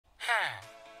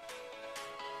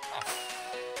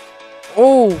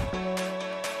Oh,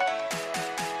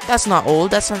 that's not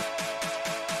old. That's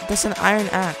an iron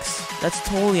axe. That's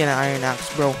totally an iron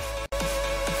axe, bro.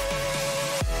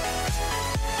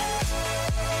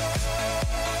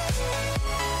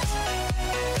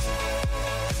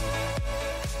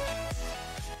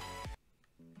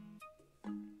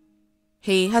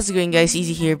 Hey, how's it going, guys?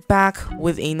 Easy here, back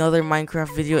with another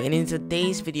Minecraft video, and in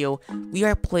today's video we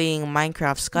are playing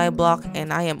Minecraft Skyblock,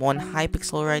 and I am on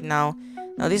HYPIXEL right now.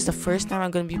 Now this is the first time I'm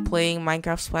gonna be playing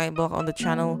Minecraft Skyblock on the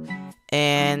channel,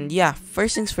 and yeah,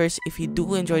 first things first, if you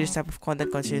do enjoy this type of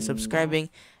content, consider subscribing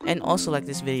and also like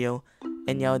this video.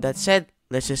 And yeah, with that said,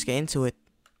 let's just get into it.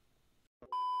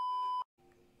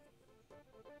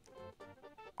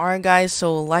 Alright guys,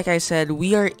 so like I said,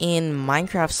 we are in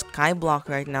Minecraft Skyblock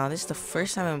right now. This is the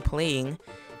first time I'm playing.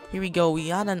 Here we go, we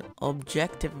got an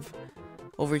objective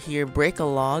over here, break a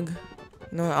log.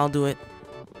 You know what, I'll do it.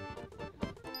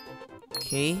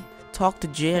 Okay, talk to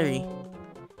Jerry.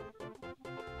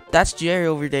 That's Jerry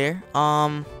over there.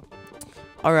 Alright,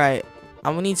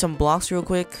 I'm gonna need some blocks real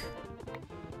quick.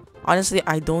 Honestly,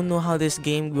 I don't know how this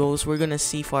game goes. We're gonna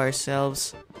see for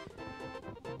ourselves.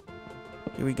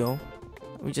 Here we go.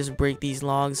 We just break these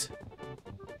logs.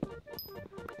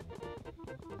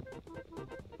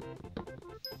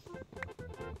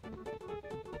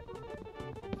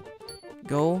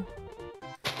 Go.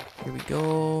 Here we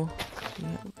go.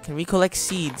 Can we collect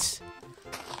seeds?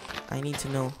 I need to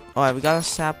know. Alright, we got a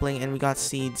sapling and we got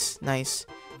seeds. Nice.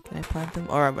 Can I plant them?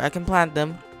 Alright, I can plant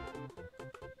them.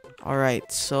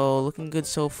 Alright, so looking good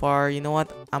so far. You know what?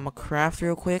 I'm gonna craft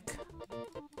real quick.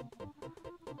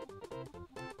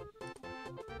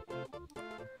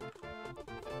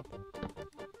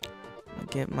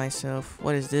 Get myself,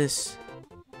 what is this?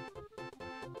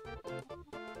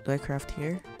 Do I craft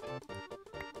here?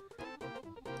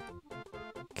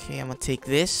 Okay, I'm gonna take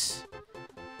this.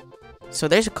 So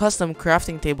there's a custom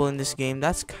crafting table in this game.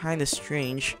 That's kind of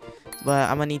strange, but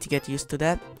I'm gonna need to get used to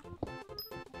that.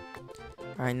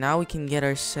 Alright, now we can get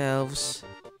ourselves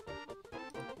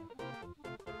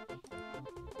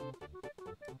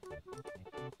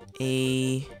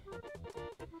a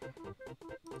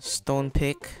stone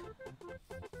pick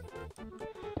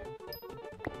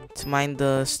to mine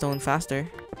the stone faster.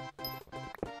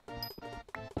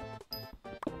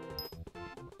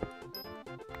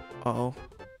 Uh-oh.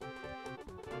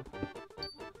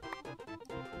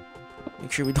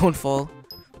 Make sure we don't fall.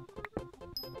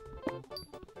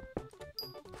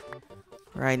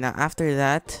 Right, now after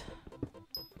that,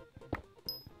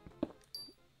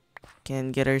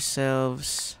 can get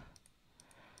ourselves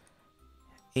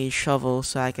a shovel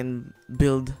so I can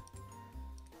build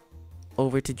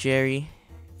over to Jerry.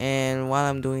 And while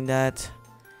I'm doing that,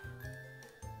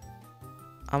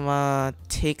 I'm gonna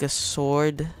take a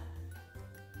sword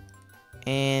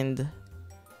and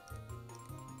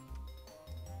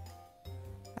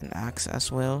an axe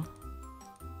as well.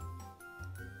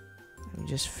 Let me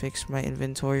just fix my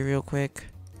inventory real quick.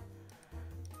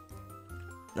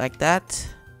 Like that.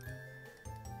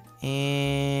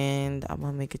 And I'm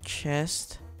gonna make a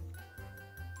chest.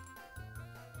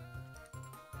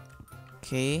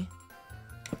 Okay.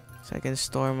 So I can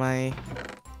store my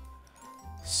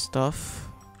stuff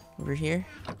over here.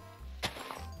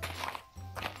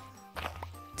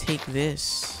 Take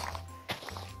this.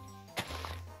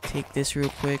 Take this real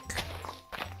quick.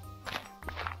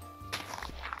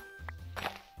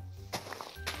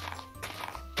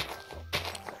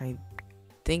 I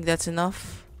think that's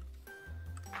enough.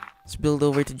 Let's build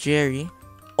over to Jerry.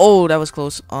 Oh, that was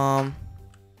close. Almost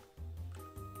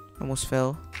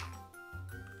fell.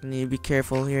 I need to be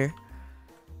careful here.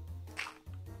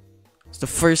 It's the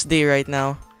first day right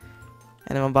now,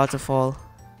 and I'm about to fall.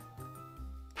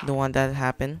 Don't want that to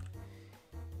happen.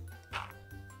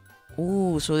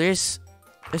 Ooh, so there's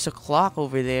a clock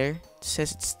over there. It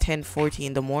says it's 10:40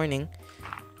 in the morning.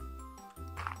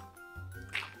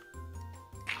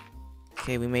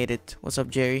 Okay, we made it. What's up,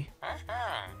 Jerry?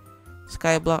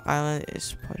 Skyblock Island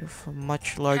is part of a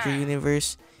much larger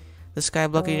universe. The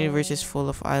Skyblock universe is full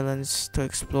of islands to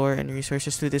explore and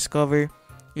resources to discover.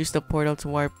 Use the portal to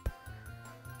warp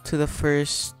to the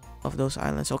first of those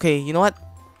islands. Okay, you know what?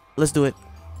 Let's do it.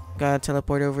 Gotta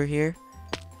teleport over here.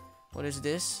 What is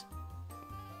this?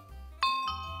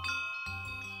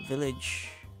 Village.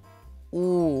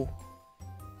 Ooh.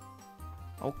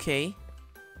 Okay.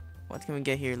 What can we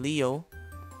get here? Leo.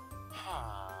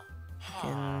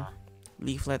 Can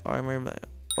leaflet armor,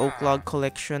 oak log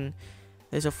collection.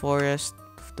 There's a forest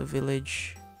of the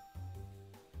village.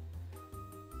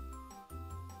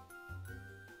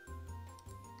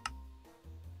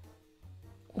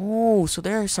 Oh, so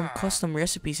there are some custom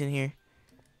recipes in here.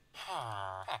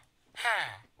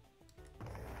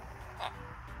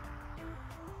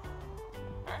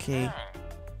 Okay.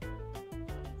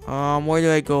 Where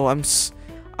do I go? I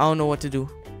don't know what to do.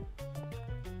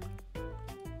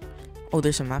 Oh,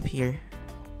 there's a map here.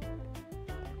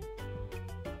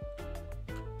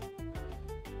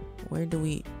 Where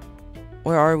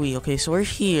are we? Okay, so we're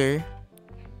here.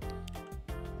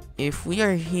 If we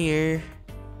are here,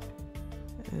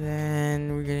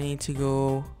 then we're gonna need to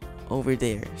go over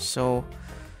there. So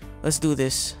let's do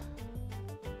this.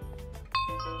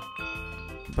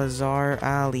 Bazaar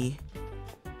Alley.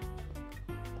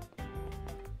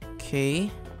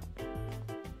 Okay.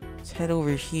 Let's head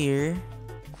over here.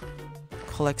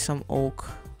 Collect some oak.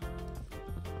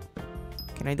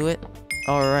 Can I do it?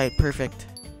 Alright, perfect.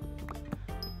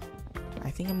 I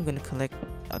think I'm gonna collect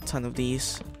a ton of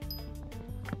these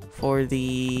for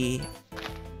the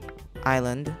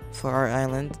island, for our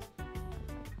island.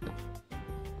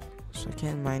 So I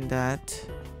can't mind that.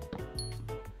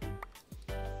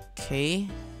 Okay.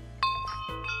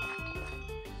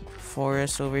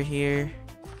 Forest over here.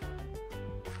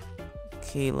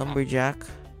 Okay, lumberjack.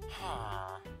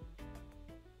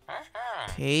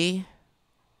 Okay.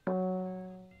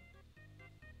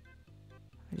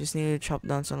 I just need to chop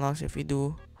down some logs. If we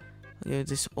do, I'll give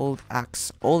this old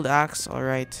axe. Old axe,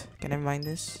 alright. Can I mine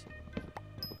this?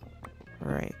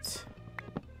 Alright.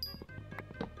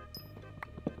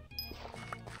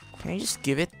 Can I just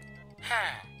give it?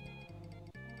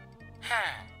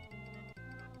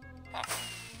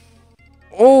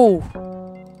 Oh!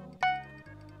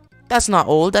 That's not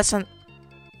old. That's an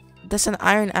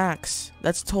iron axe.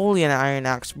 That's totally an iron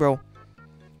axe, bro.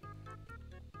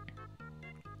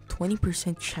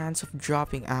 20% chance of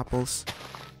dropping apples.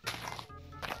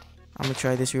 I'm gonna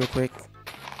try this real quick.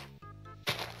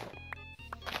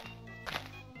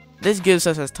 This gives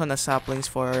us a ton of saplings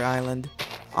for our island,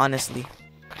 honestly.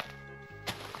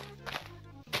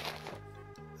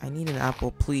 I need an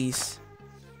apple, please.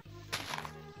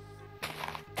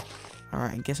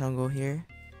 Alright, I guess I'll go here.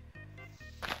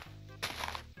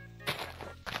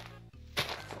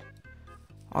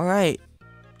 Alright.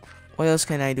 What else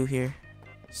can I do here?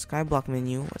 Skyblock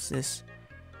menu. What's this?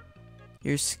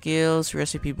 Your skills,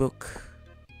 recipe book.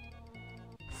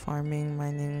 Farming,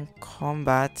 mining,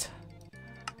 combat.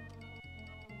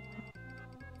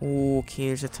 Ooh, okay,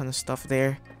 there's a ton of stuff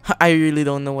there. I really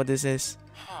don't know what this is.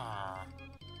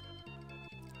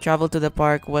 Travel to the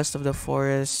park west of the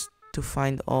forest to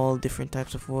find all different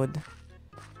types of wood.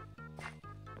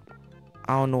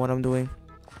 I don't know what I'm doing.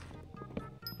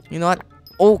 You know what?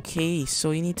 Okay,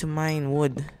 so you need to mine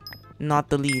wood, not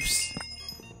the leaves.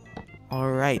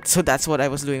 Alright, so that's what I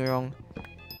was doing wrong.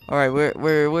 Alright,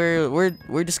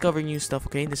 we're discovering new stuff,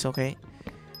 okay? This okay.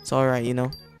 It's alright, you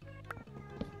know.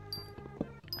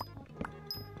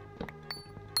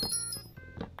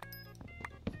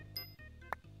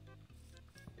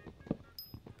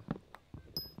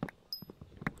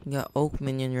 We got oak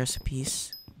minion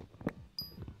recipes.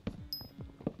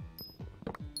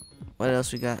 What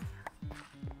else we got?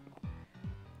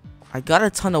 I got a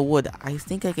ton of wood. I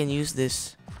think I can use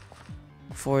this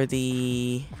for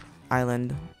the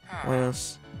island. What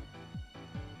else?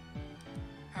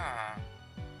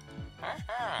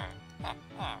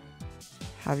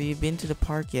 Have you been to the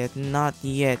park yet? Not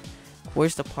yet.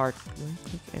 Where's the park?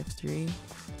 Click F3.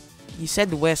 You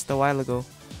said west a while ago.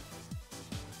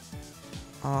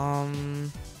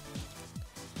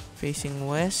 Facing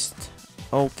west.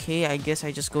 Okay, I guess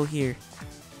I just go here.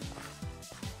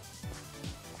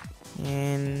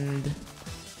 And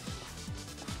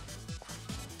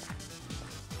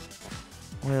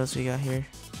what else we got here?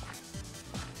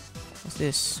 What's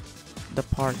this? The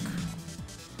park.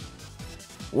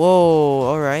 Whoa,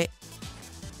 alright.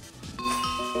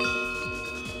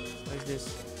 What is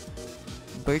this?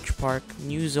 Birch Park,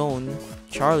 new zone.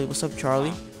 Charlie, what's up,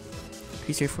 Charlie?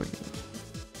 Increase your for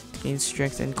gain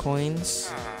strength and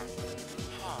coins.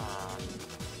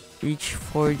 Reach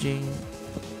foraging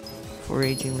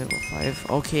level 5.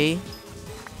 Okay.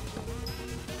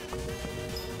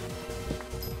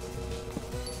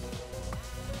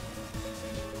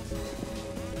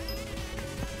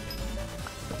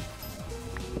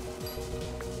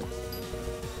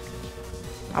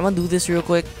 I'm gonna do this real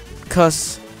quick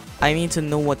because I need to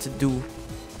know what to do.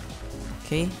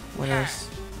 Okay, what else?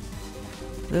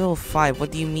 Level 5.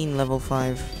 What do you mean level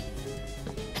 5?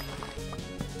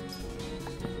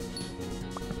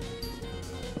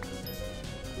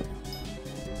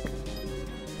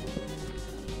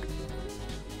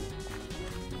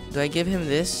 Do I give him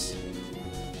this?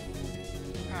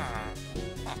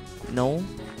 No.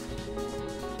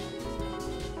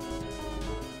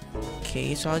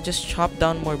 Okay, so I'll just chop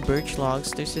down more birch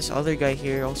logs. There's this other guy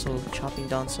here also chopping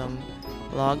down some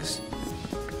logs.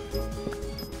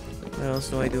 What else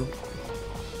do I do?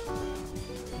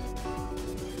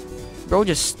 Bro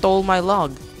just stole my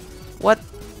log. What?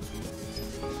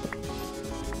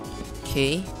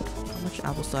 Okay. How much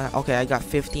apples do I have? Okay, I got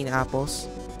 15 apples.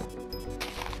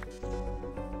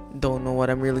 Don't know what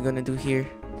I'm really gonna do here.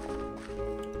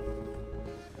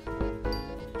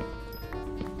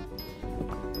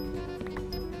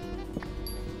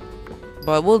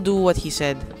 But we'll do what he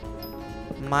said.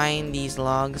 Mine these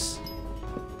logs.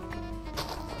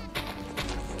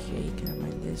 Okay, can I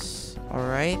mine this?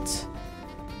 Alright.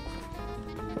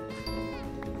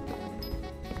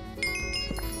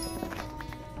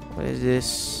 What is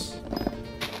this?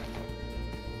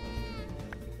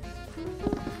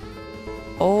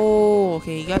 Oh,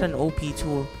 okay, you got an OP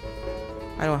tool.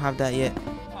 I don't have that yet.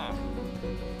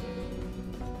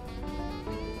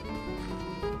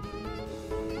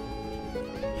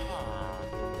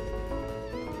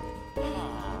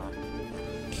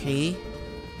 Okay.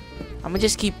 I'm gonna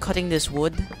just keep cutting this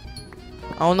wood.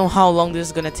 I don't know how long this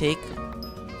is gonna take.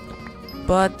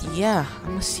 But yeah, I'm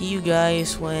gonna see you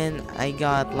guys when I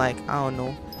got like, I don't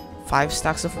know, 5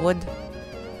 stacks of wood.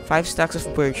 5 stacks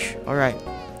of birch. Alright.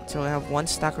 So I have 1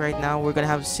 stack right now. We're gonna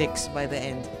have 6 by the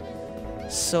end.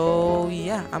 So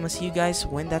yeah, I'm gonna see you guys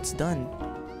when that's done.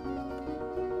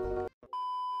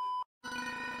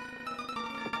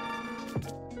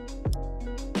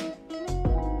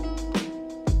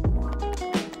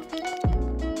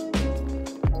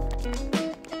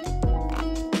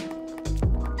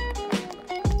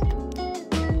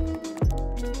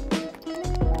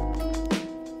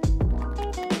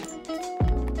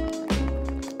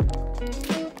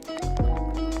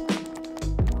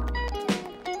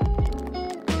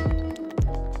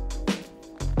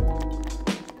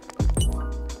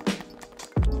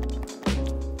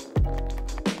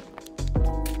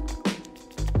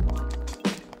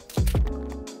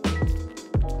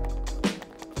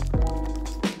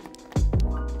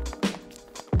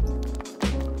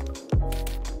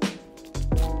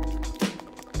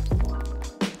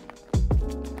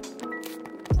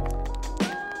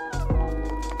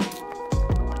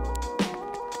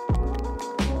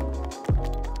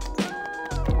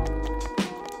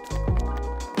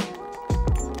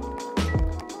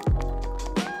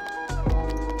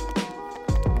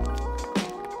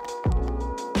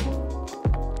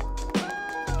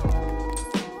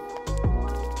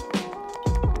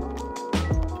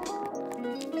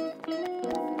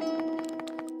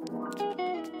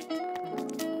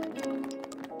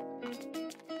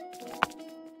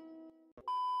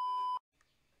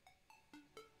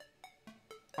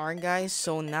 Alright guys,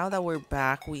 so now that we're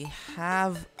back, we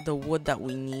have the wood that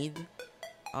we need.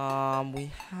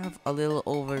 We have a little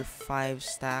over 5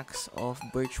 stacks of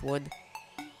birch wood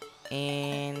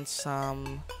and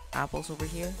some apples over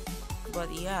here.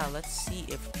 But yeah, let's see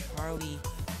if Charlie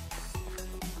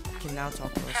can now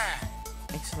talk to us.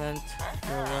 Excellent,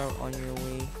 you're well on your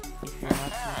way. If you're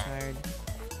not too tired,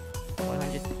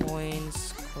 100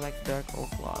 points, collect dark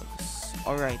oak logs.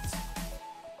 Alright.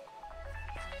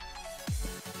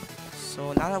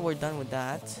 So now that we're done with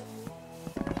that,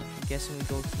 I'm guessing we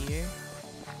go here.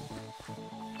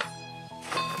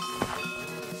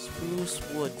 Spruce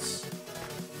woods.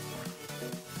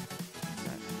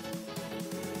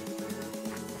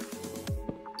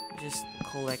 Just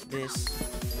collect this.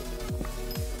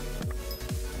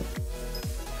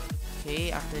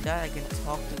 Okay, after that I can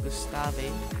talk to Gustave.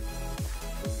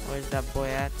 Where's that boy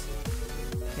at?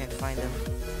 Can't find him.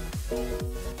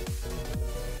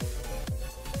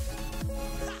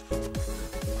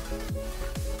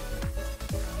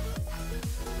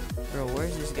 Bro,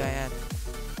 where's this guy at?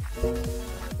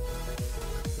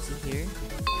 Is he here?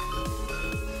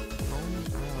 Oh,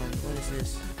 what is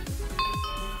this?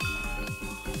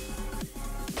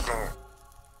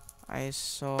 I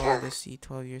saw the sea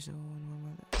 12 years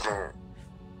old.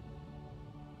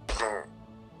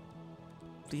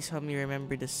 Please help me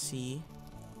remember the sea.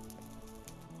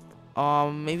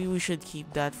 Maybe we should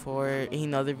keep that for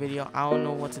another video. I don't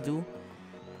know what to do.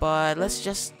 But let's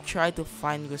just try to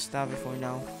find Gustave for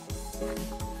now.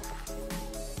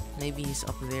 Maybe he's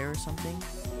up there or something.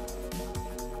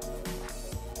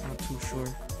 Not too sure.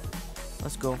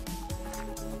 Let's go.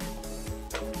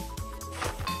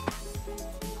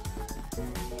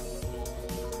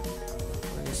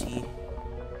 Where is he?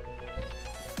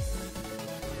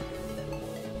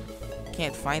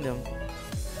 Can't find him.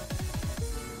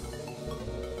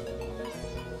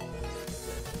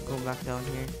 Go back down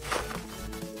here.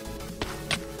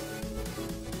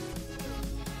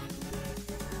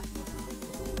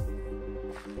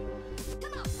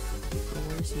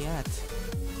 Where's he at?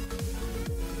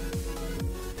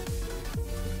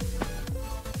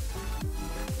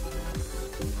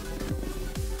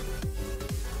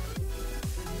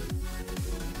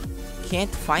 can't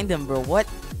find them, bro. What?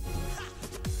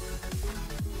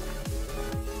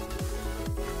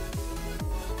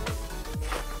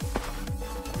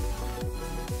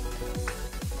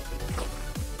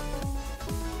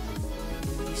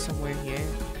 Maybe somewhere here.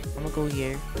 I'm gonna go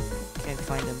here. Can't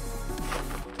find them.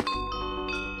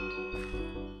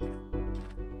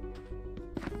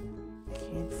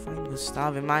 Can't find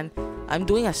Gustavo, man. I'm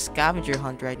doing a scavenger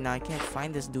hunt right now. I can't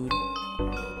find this dude.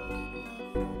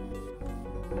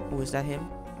 Oh, is that him?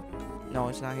 No,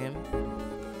 it's not him.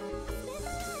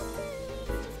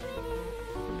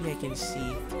 Maybe I can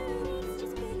see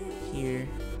here.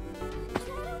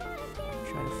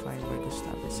 Try to find where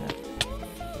Gustavo is at.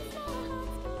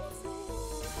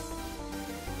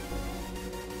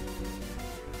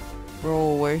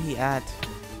 Bro, where he at?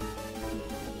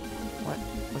 What?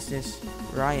 What's this?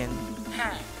 Ryan.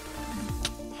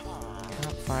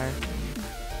 Campfire.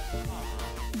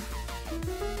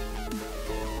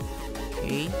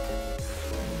 Okay.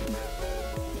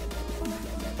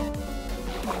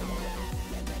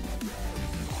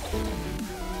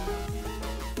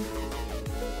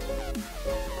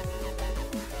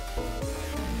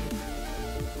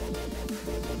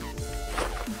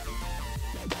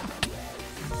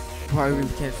 Probably we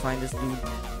can't find this dude.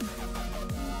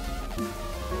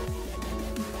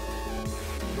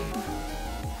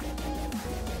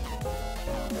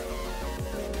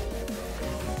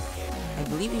 I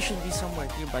believe he should be somewhere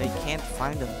here, but I can't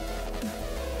find him.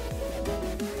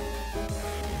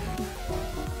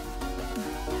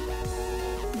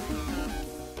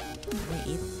 Can I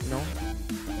eat? No.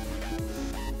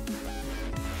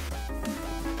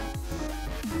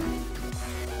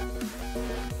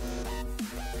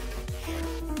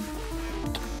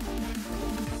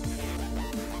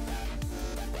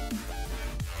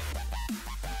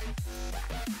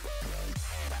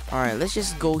 Alright, let's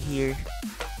just go here.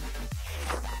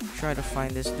 Try to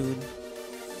find this dude.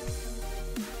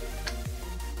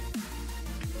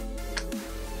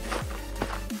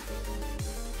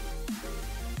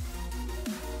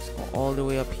 Let's go all the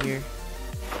way up here.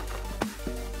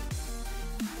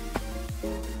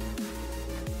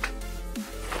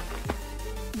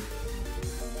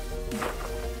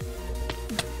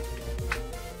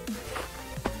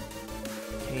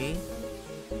 Okay.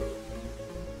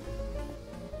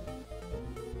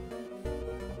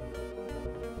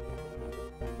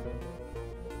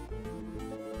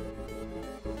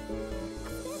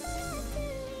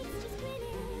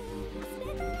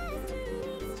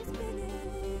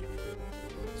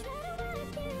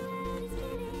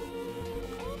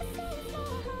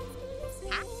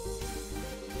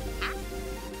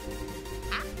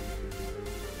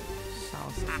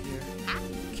 Here.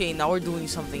 Okay, now we're doing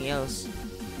something else.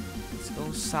 Let's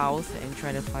go south and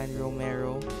try to find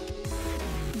Romero.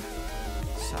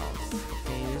 South.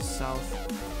 Okay, this is south.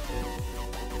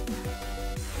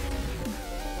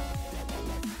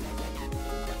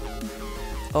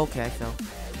 Okay, I fell.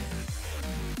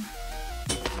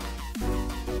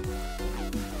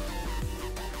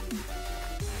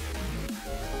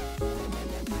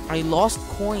 I lost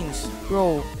coins,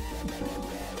 bro.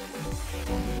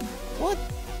 What?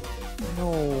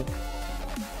 No.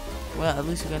 Well, at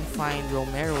least we can find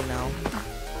Romero now.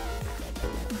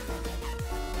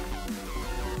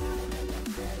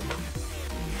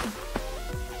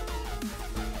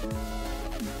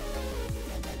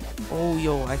 Oh,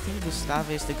 yo, I think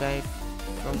Gustavo is the guy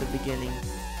from the beginning.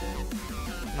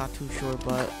 Not too sure,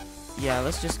 but yeah,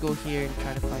 let's just go here and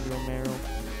try to find Romero.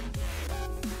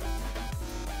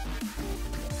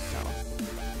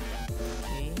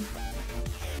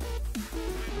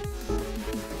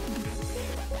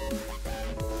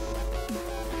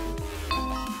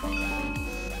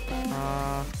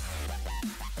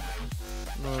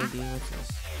 Melody, what's this?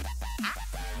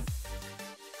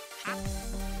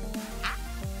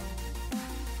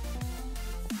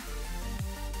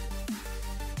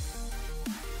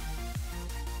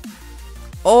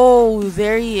 Oh,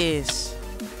 there he is.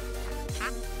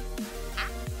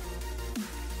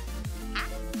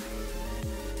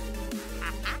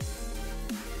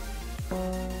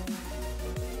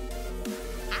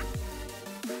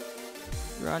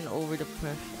 Run over the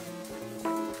pressure.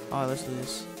 Oh, let's do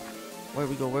this. Where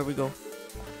we go? Where we go?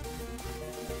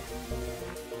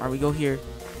 Alright, we go here.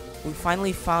 We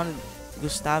finally found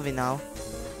Gustavo now.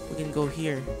 We can go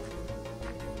here.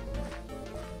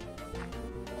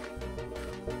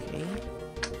 Okay.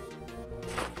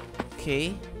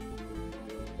 Okay.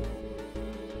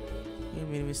 I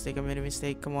made a mistake. I made a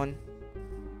mistake. Come on.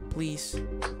 Please.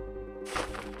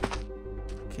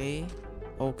 Okay.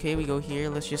 Okay, we go here.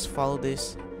 Let's just follow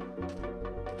this.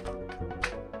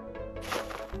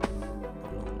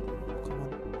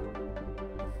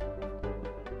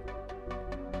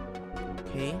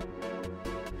 Okay.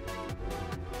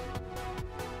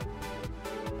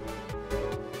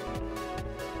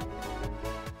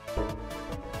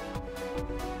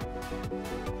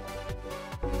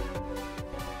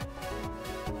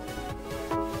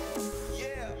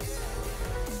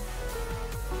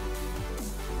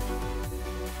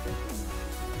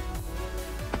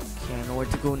 Okay, I know where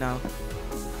to go now.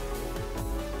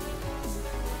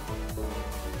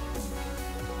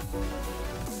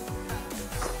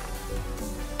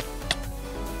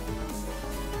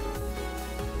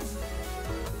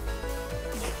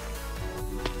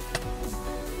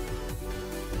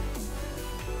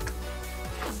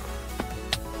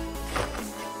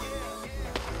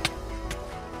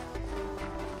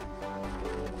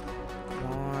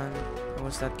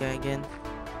 That guy again.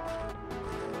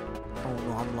 Oh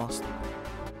no, I'm lost.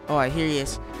 Oh, here he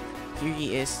is. Here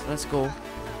he is. Let's go.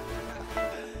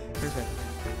 Perfect.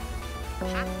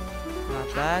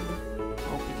 Not bad.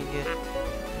 Hope we can get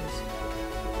this.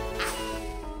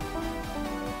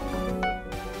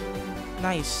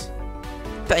 Nice.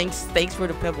 Thanks for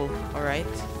the pebble. Alright.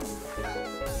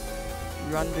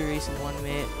 Run the race in 1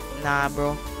 minute. Nah,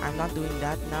 bro. I'm not doing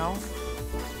that now.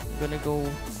 I'm gonna go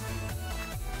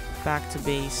back to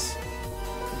base,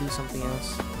 do something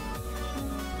else.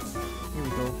 Here we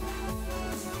go.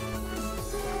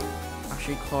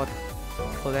 Actually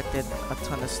collected a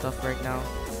ton of stuff right now.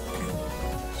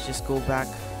 Let's just go back.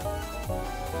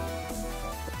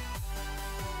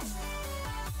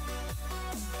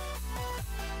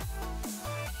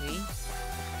 Okay.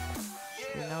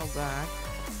 We're now back.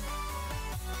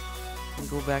 We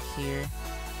go back here.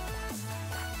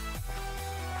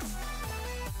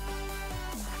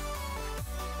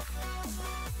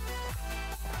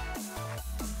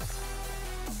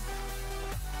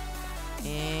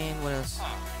 And what else?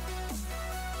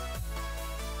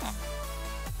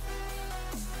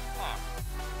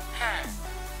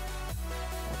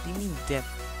 What do you mean depth?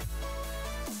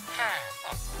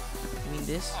 You mean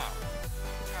this?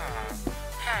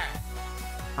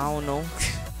 I don't know.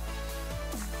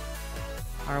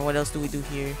 Alright, what else do we do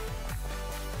here?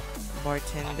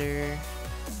 Bartender.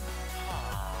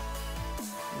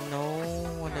 No,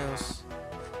 what else?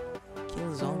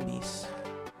 Kill zombies.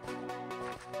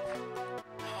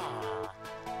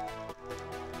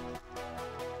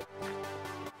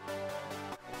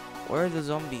 Where are the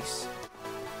zombies?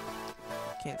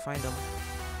 Can't find them.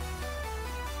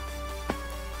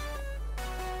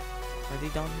 Are they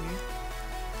down here?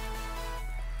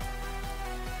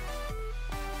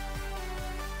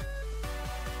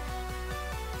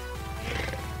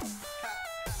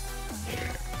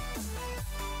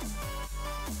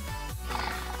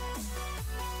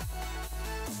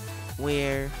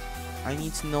 Where? I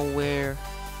need to know where.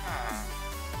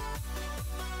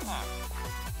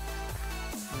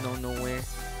 No, nowhere.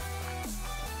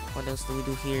 What else do we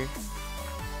do here?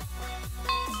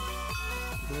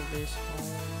 Builder's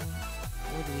home.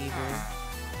 Wood weaver.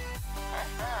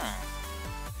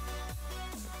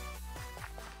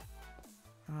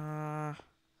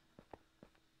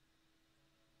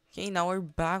 Okay, now we're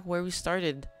back where we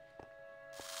started.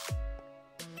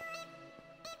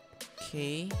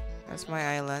 Okay, that's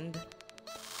my island.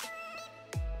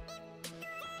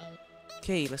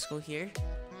 Okay, let's go here.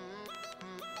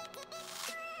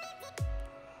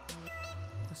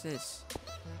 What's this?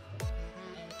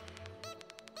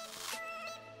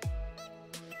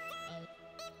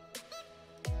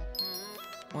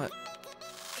 What?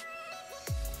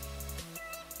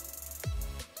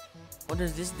 What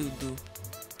does this dude do?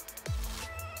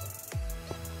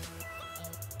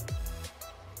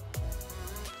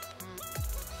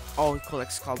 Oh, it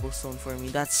collects cobblestone for me.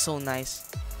 That's so nice.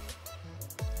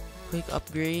 Quick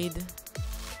upgrade.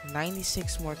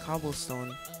 96 more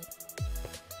cobblestone.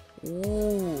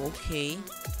 Ooh, okay.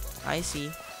 I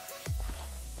see.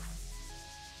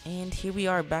 And here we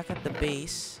are back at the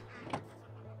base.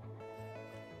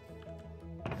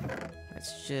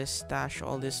 Let's just stash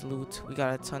all this loot. We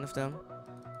got a ton of them.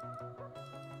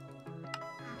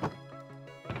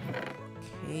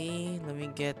 Okay, let me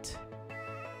get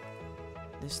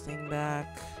this thing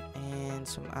back and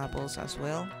some apples as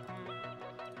well.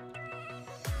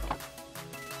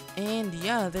 And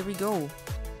yeah, there we go.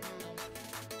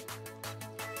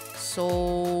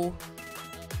 So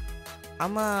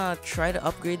I'ma try to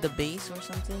upgrade the base or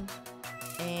something,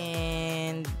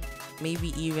 and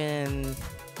maybe even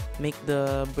make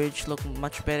the bridge look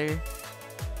much better.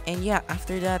 And yeah,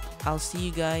 after that I'll see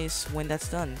you guys when that's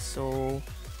done. So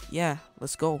yeah,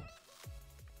 let's go.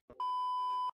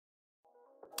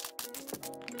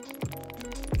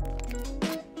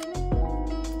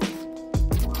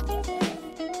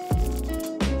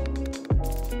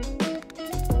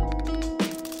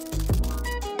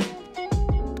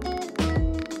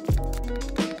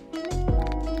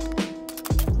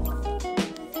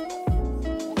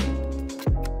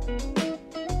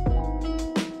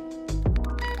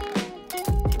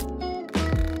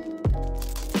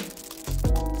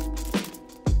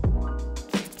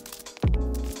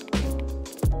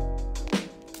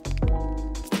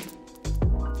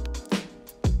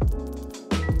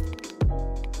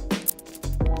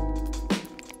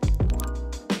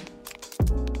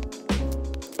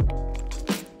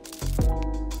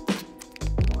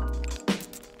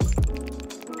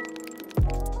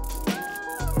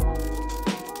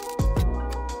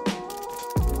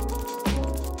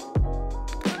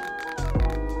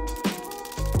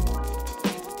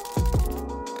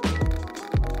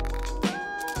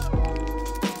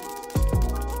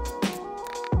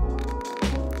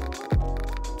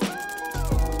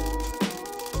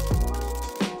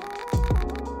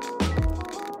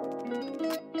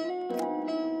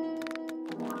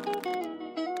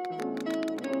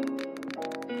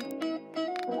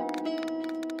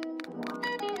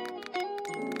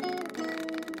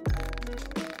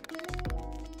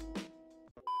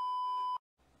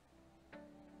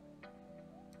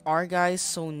 Alright guys,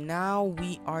 so now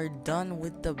we are done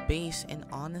with the base, and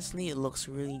honestly it looks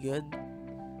really good.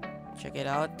 Check it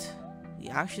out. We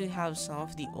actually have some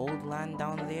of the old land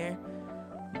down there,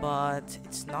 but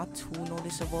it's not too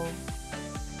noticeable.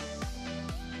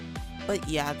 But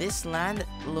yeah, this land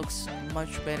looks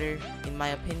much better in my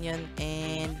opinion,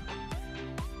 and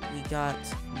we got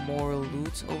more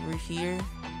loot over here.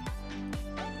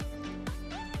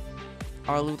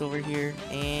 Our loot over here,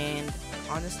 and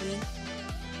honestly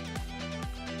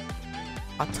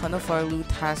a ton of our loot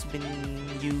has been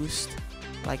used,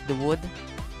 like the wood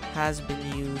has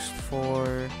been used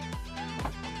for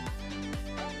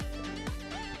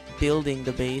building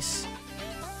the base,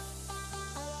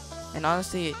 and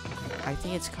honestly I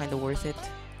think it's kind of worth it.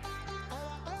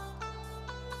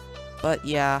 But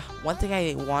yeah, one thing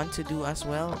I want to do as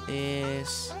well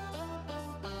is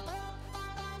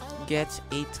get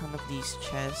a ton of these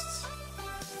chests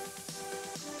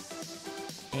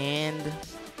and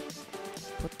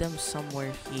put them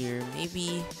somewhere here.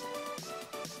 Maybe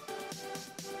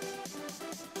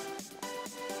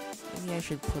I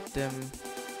should put them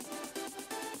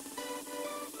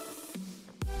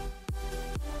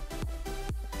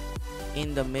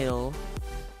in the middle.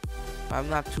 I'm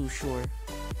not too sure.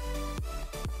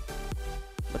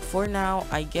 But for now,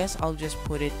 I guess I'll just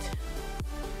put it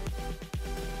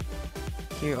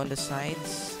here on the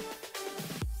sides.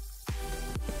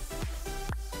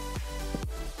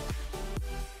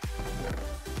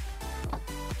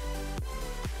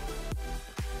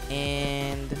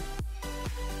 And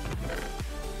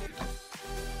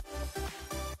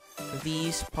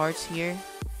these parts here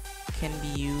can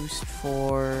be used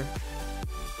for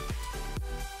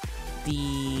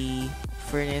the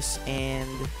furnace and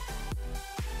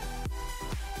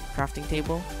crafting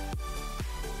table.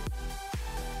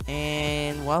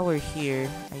 And while we're here,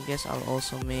 I guess I'll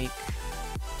also make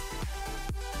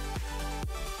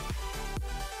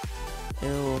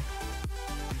a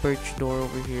birch door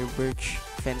over here, birch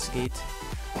fence gate.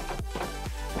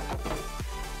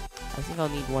 I think I'll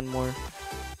need one more.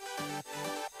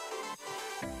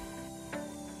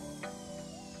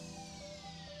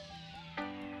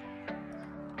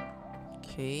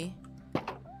 Okay,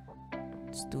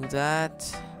 let's do that.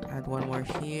 Add one more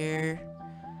here.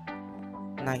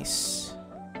 Nice.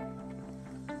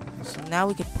 So now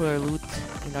we can put our loot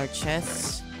in our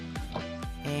chests,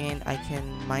 and I can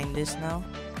mine this now.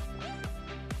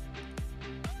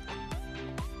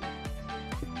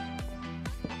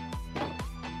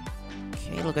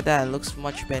 Okay, look at that, it looks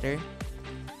much better.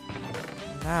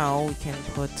 Now we can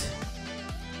put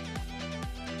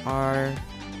our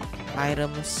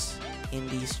items in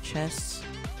these chests.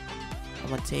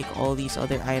 I'm gonna take all these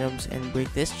other items and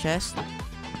break this chest.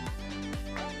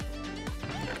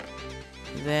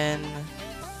 Then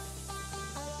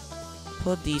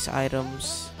put these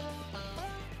items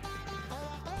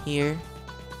here.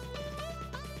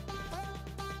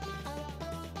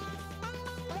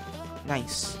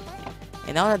 Nice.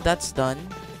 And now that that's done,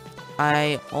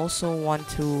 I also want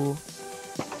to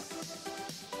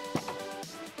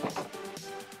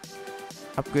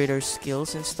upgrade our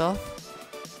skills and stuff.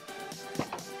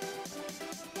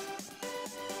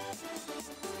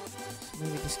 So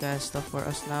maybe this guy has stuff for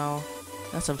us now.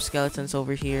 Got some skeletons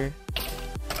over here.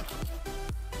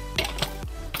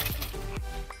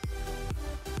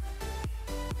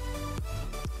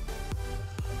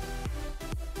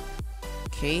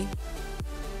 Okay.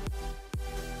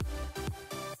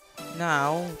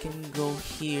 Now we can go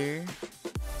here.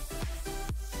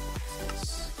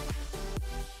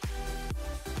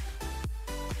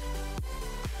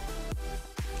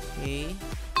 Okay.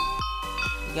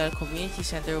 We got a community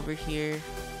center over here.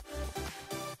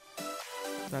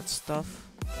 That stuff.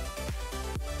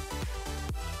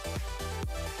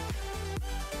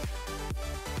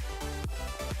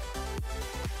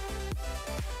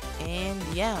 And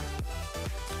yeah,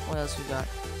 what else we got?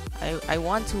 I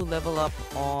want to level up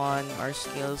on our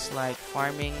skills like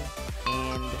farming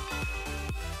and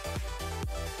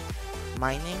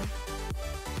mining.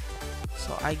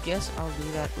 So I guess I'll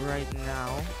do that right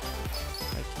now.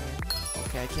 I can.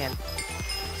 Okay, I can't.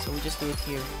 So we just do it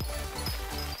here.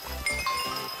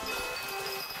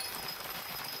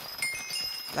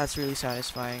 That's really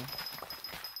satisfying.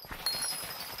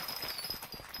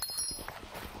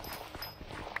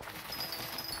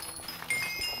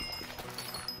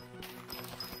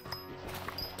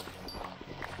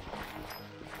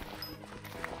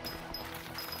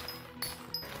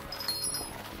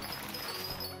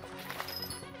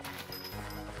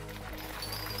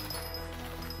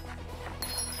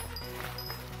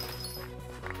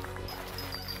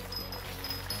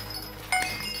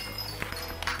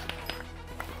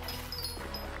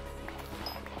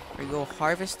 go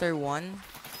Harvester 1.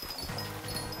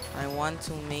 I want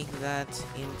to make that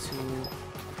into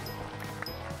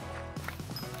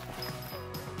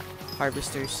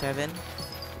Harvester 7,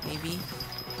 maybe,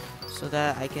 so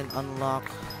that I can unlock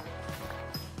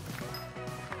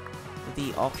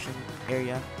the auction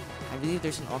area. I believe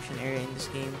there's an auction area in this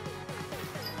game.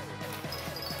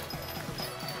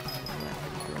 Yeah,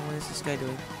 what is this guy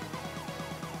doing?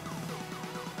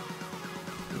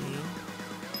 Okay.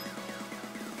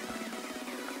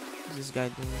 What is this guy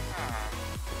doing?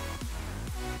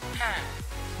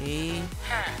 Okay.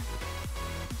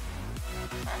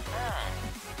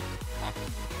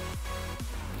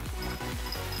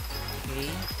 Okay.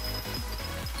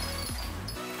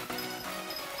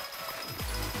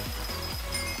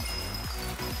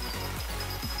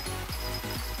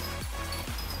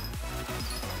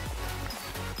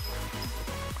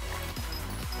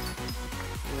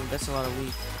 Ooh, that's a lot of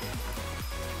wheat.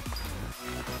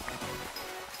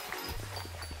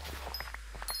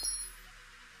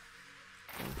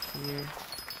 Here.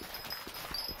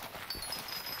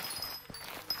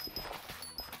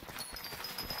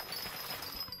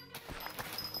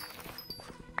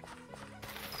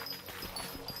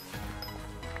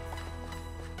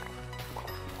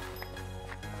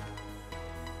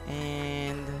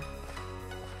 And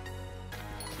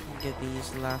get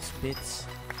these last bits.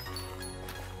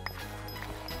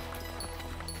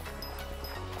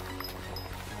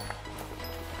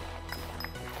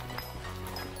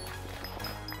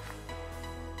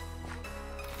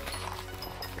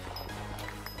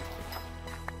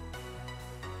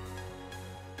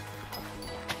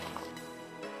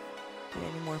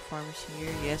 Any more farmers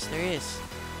here? Yes, there is.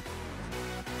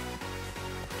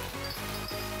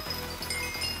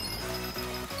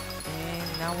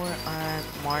 And now we're at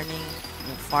farming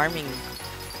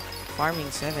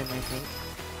 7, I think.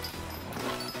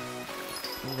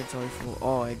 Inventory full.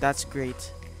 Oh, that's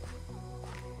great.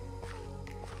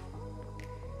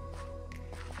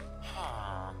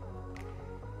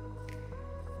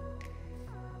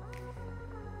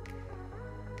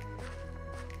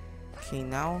 Okay,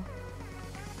 now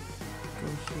go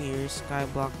here,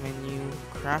 skyblock menu,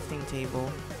 crafting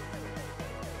table,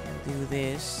 and do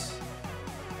this.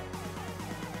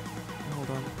 Hold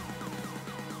on.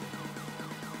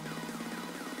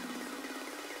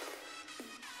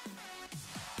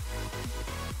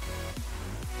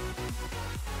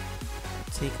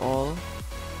 Take all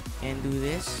and do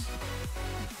this.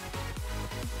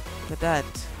 Look at that.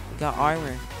 We got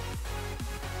armor.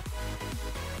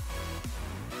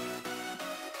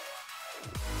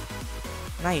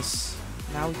 Nice.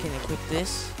 Now we can equip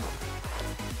this.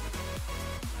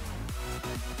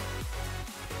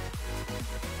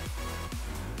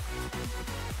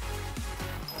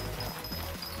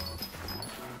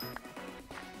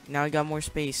 Now we got more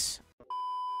space.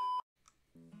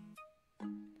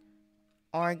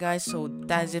 Alright guys, so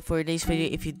that's it for today's video.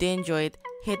 If you did enjoy it,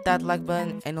 hit that like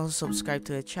button and also subscribe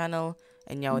to the channel.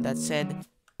 And yeah, with that said,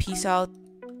 peace out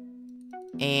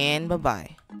and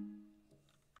bye-bye.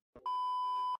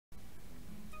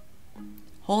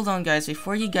 Hold on guys,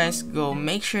 before you guys go,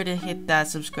 make sure to hit that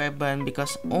subscribe button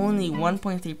because only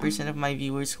 1.3% of my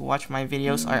viewers who watch my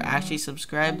videos are actually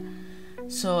subscribed.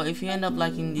 So if you end up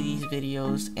liking these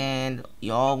videos and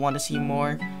you all want to see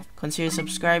more, consider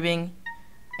subscribing.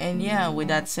 And yeah, with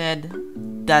that said,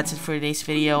 that's it for today's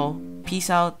video. Peace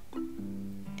out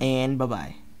and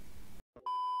bye-bye.